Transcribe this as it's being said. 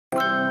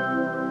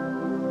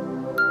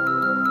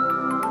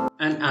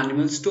An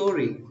animal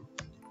story.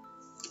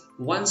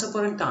 Once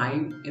upon a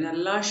time, in a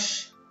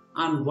lush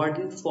and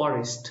verdant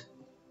forest,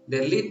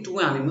 there lived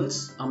two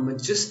animals, a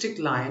majestic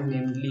lion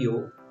named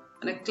Leo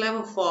and a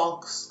clever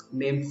fox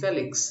named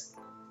Felix.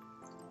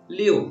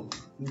 Leo,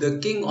 the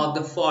king of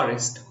the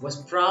forest, was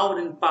proud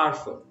and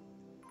powerful.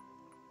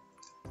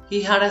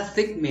 He had a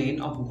thick mane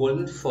of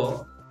golden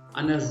fur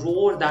and a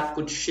roar that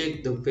could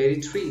shake the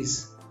very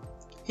trees.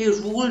 He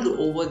ruled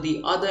over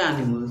the other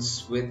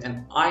animals with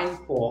an iron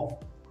paw,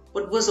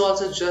 but was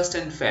also just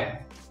and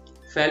fair.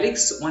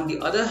 Felix, on the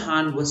other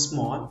hand, was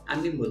small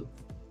and nimble.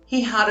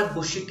 He had a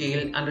bushy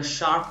tail and a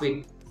sharp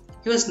wit.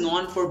 He was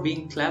known for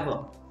being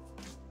clever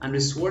and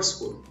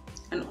resourceful,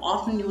 and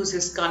often used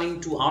his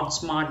cunning to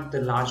outsmart the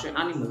larger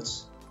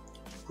animals.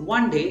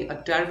 One day, a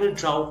terrible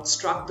drought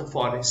struck the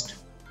forest.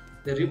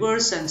 The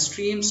rivers and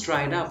streams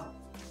dried up,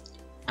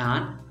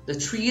 and the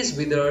trees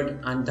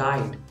withered and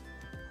died.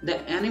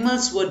 The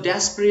animals were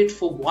desperate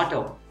for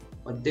water,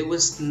 but there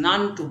was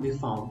none to be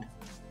found.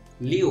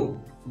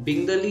 Leo,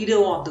 being the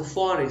leader of the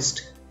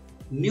forest,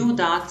 knew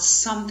that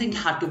something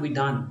had to be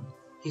done.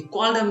 He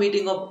called a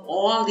meeting of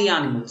all the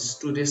animals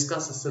to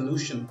discuss a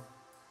solution.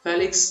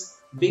 Felix,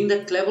 being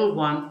the clever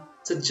one,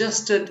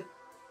 suggested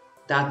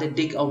that they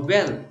dig a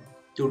well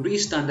to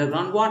reach the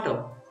underground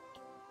water.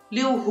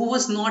 Leo, who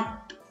was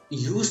not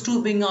used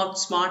to being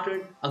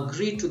outsmarted,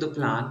 agreed to the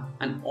plan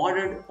and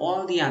ordered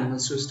all the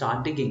animals to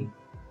start digging.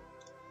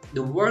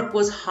 The work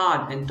was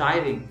hard and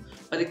tiring,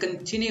 but they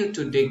continued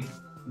to dig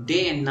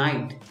day and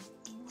night.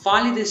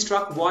 Finally, they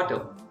struck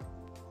water.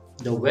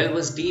 The well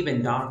was deep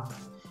and dark,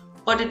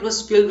 but it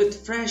was filled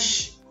with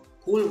fresh,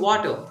 cool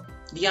water.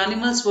 The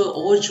animals were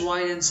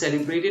overjoyed and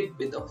celebrated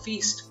with a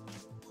feast.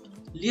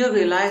 Leo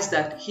realized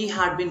that he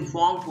had been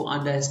wrong to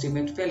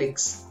underestimate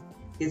Felix.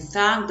 He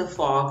thanked the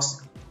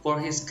fox for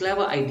his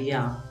clever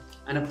idea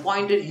and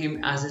appointed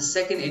him as his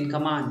second in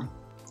command.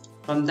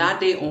 From that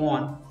day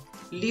on,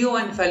 Leo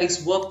and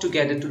Felix worked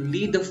together to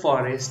lead the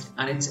forest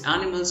and its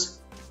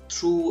animals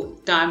through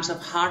times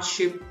of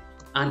hardship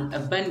and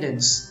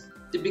abundance.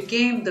 They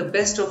became the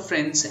best of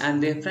friends,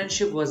 and their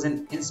friendship was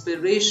an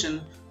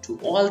inspiration to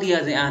all the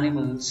other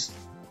animals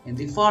in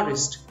the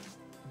forest.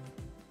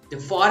 The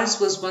forest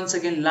was once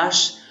again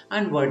lush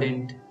and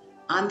verdant,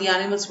 and the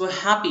animals were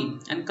happy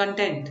and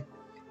content.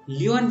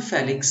 Leo and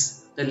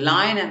Felix, the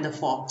lion and the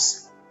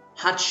fox,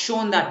 had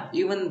shown that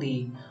even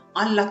the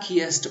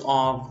unluckiest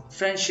of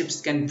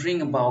friendships can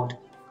bring about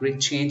great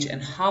change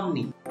and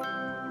harmony.